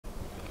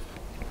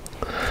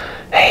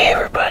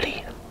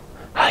everybody.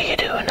 How you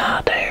doing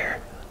out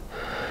there?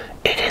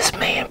 It is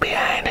me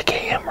behind the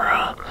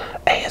camera,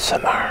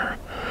 ASMR,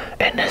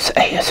 and this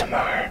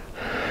ASMR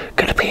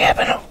gonna be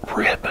having a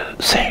rib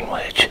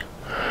sandwich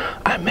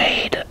I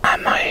made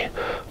on my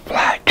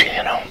vlog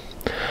channel.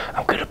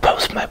 I'm gonna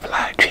post my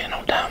vlog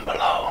channel down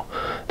below.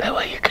 That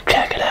way you can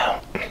check it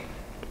out.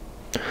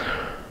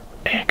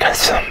 And got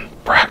some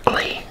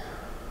broccoli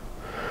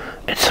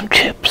and some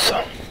chips,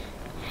 so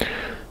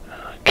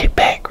get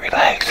back,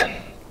 relax, and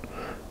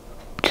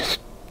just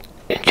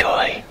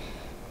enjoy.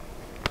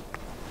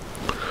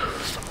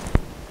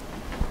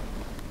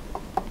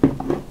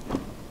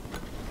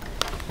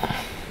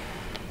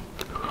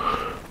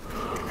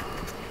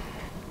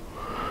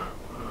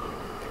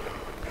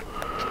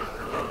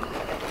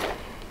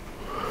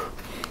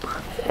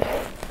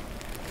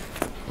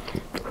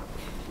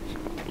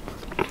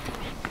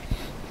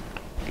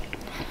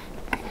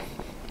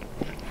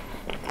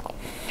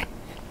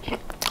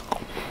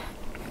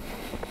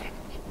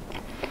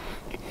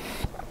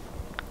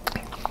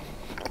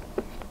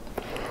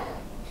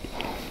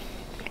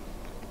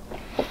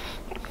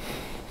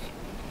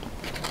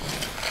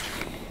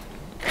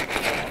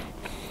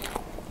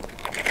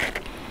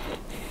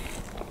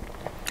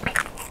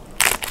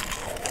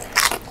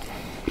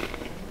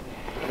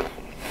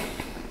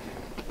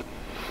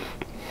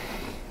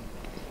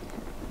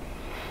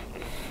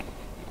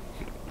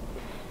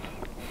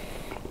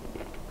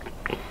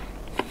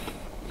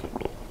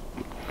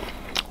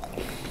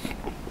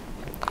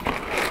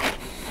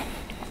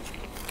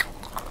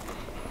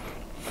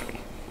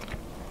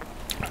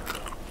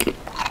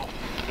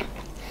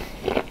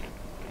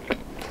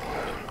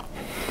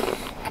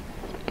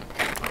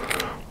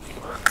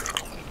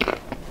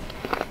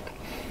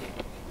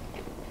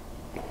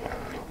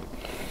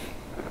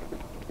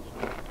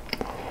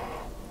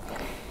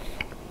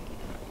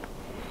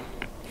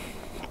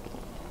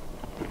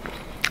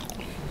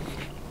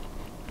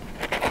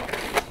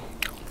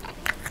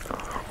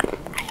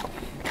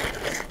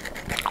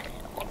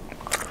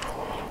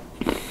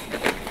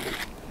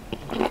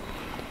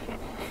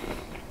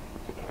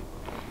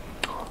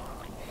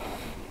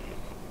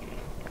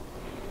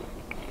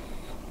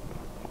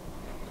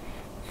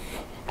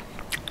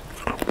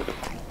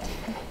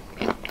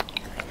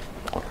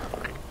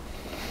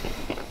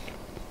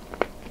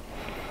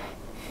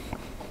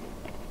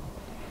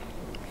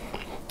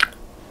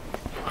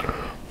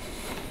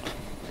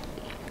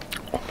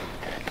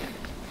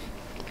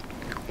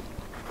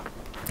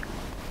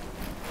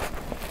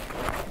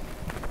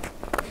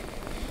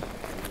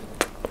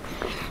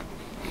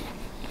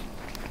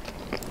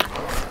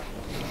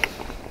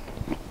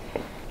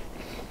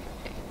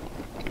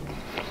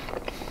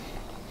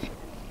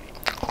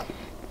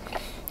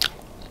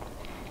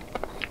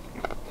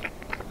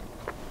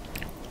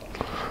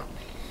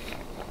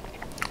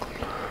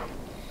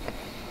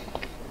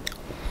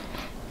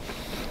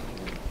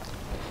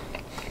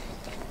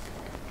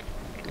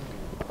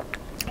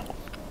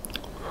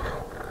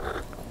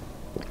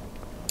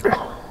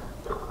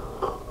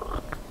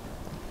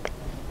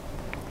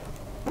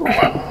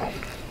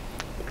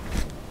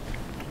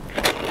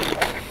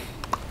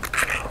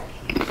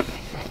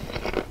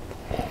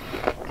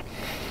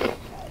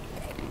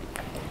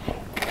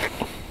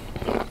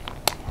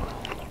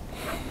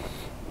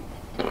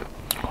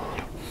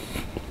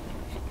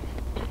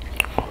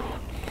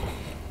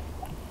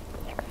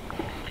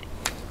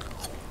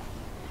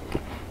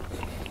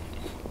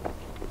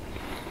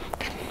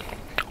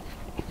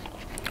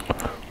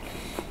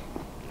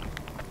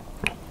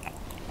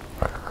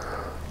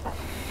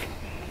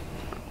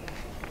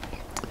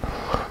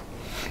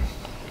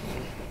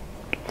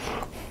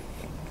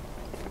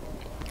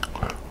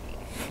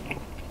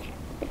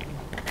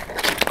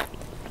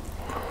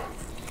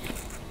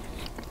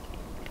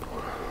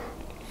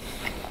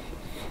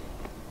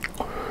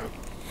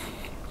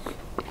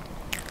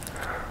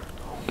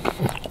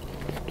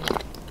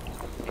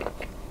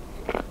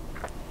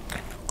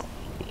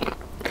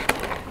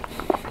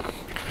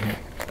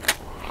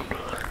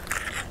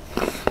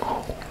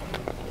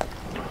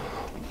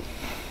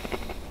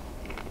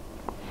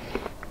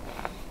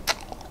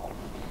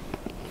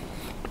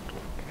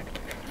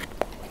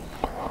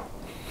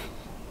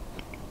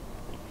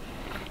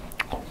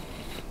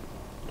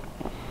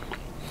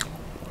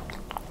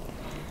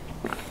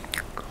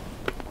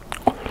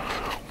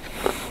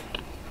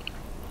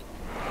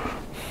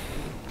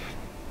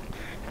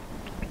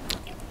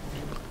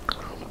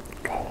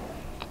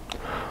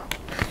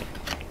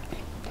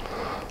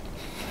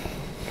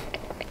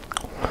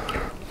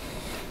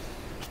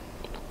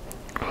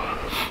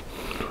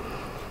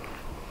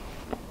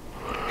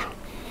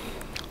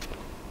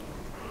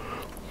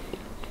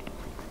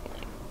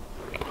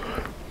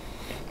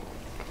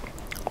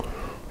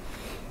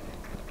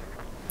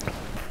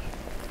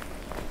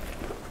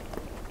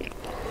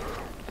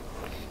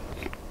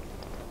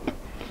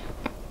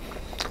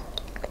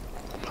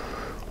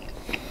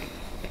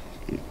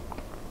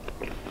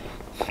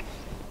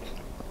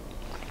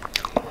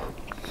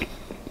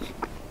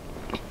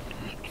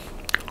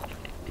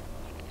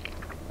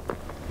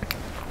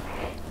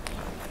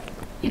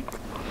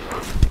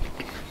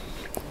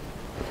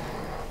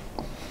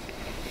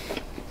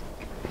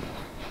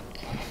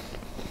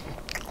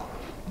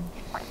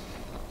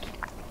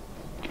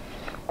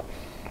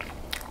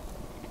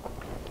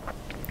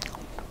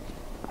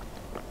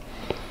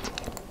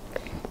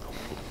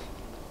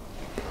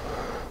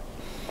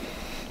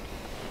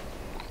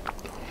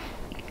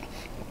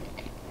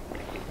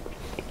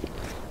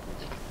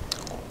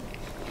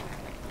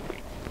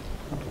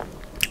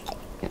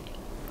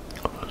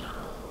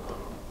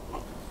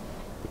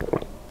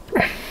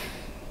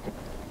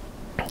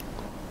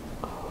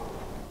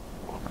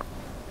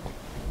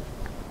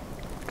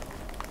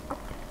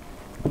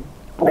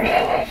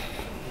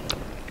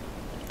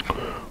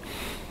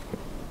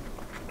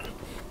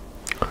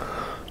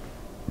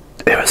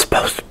 It was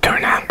supposed to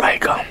turn out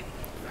like the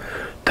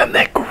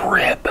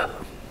McRib.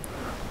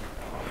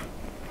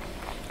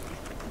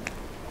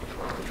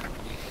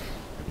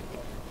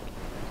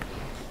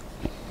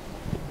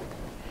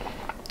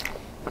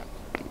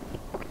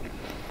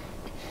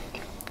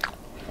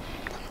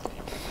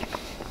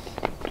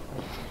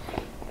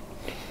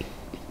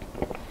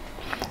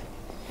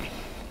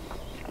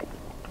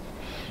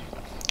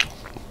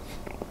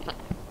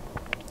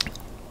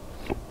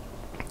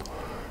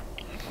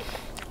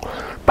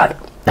 But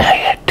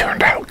hey, it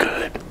turned out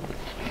good.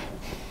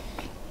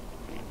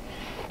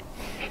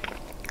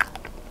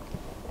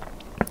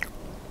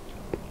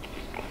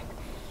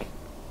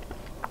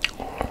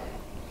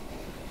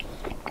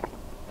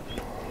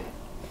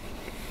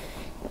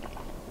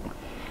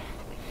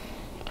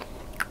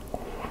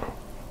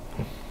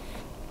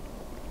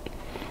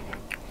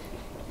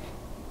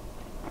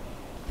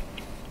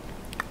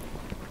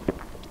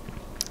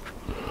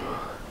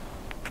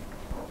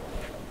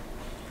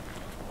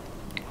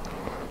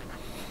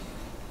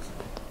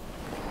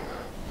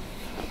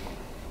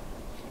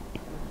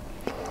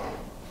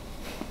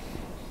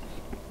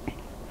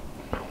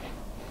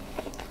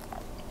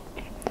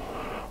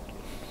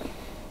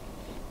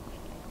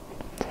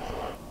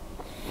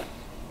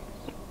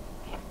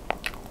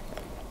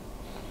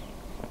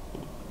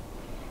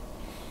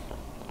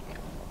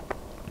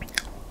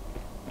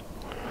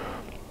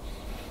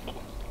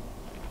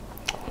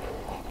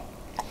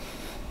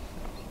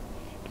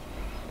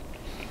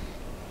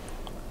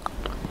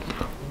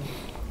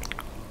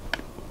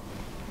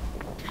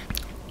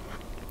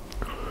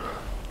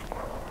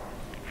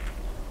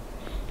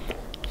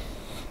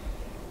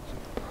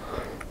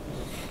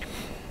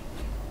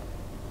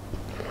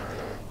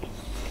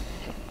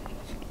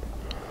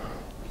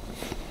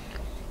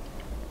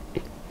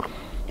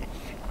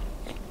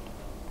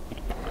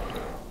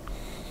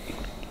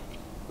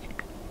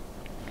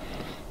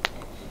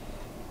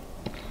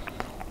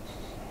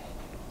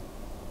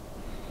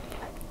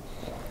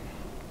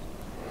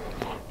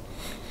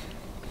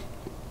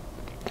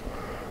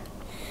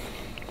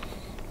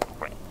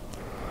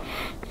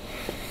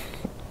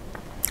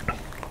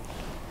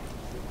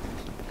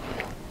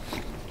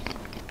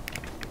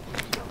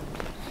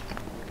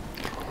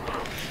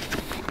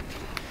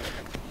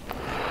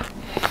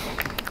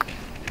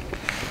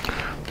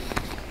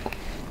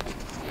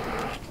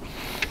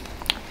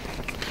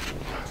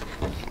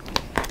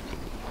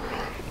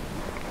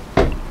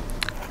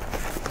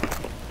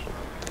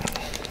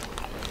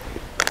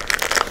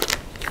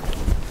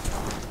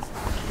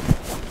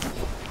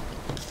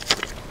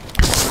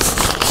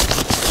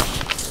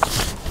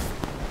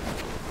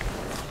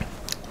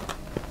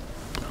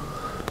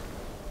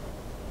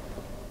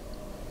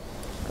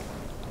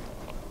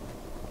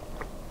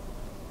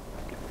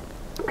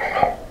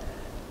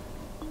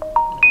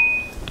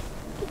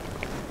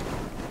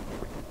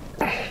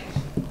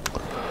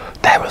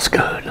 That was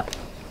good.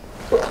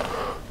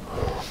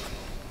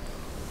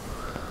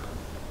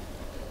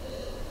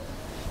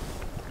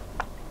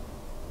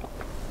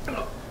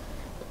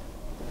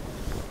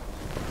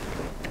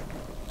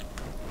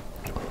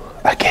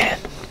 Again,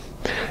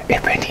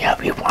 if any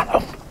of you want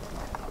to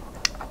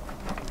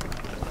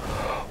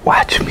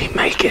watch me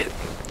make it,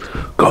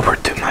 go over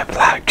to my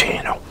vlog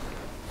channel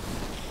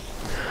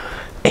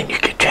and you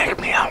can check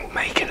me out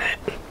making it.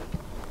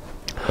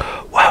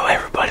 Wow,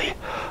 everybody,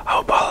 I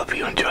hope all of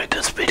you enjoyed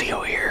this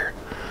video here.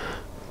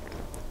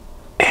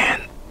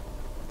 And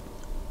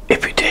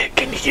if you did,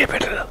 can you give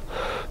it a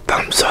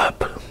thumbs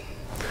up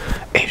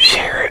and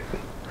share it?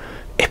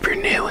 If you're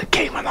new and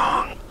came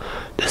along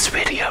this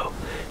video,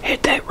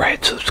 hit that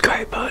red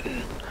subscribe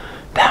button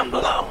down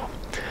below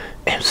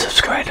and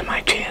subscribe to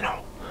my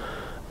channel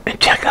and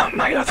check out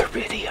my other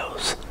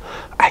videos.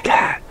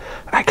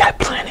 I got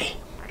plenty.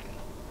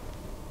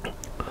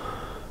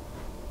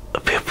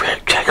 Feel free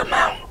to check them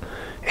out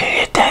and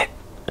hit that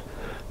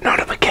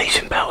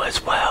notification bell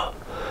as well.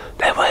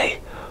 That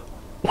way,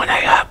 when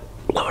I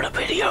upload a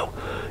video,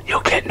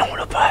 you'll get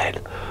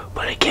notified.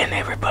 But again,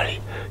 everybody,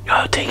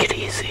 y'all take it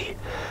easy.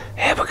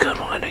 Have a good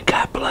one and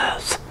God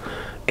bless.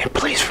 And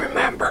please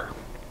remember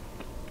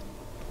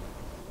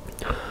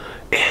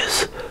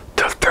is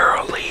to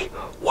thoroughly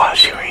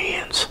wash your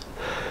hands.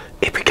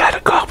 If you got a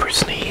cough or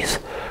sneeze,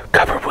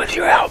 cover with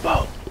your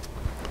elbow.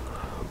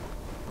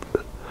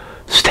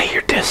 Stay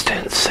your distance.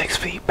 distance 6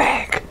 feet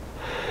back.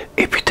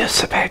 If you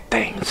disinfect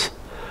things,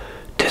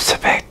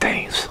 disinfect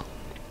things.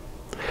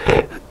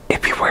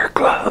 If you wear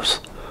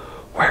gloves,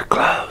 wear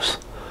gloves.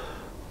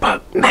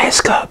 But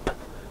mask up.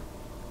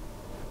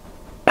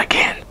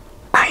 Again,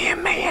 I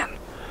am man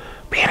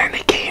behind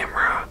the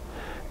camera,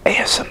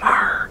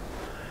 ASMR,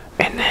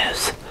 and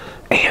this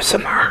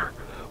ASMR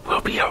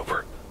will be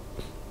over.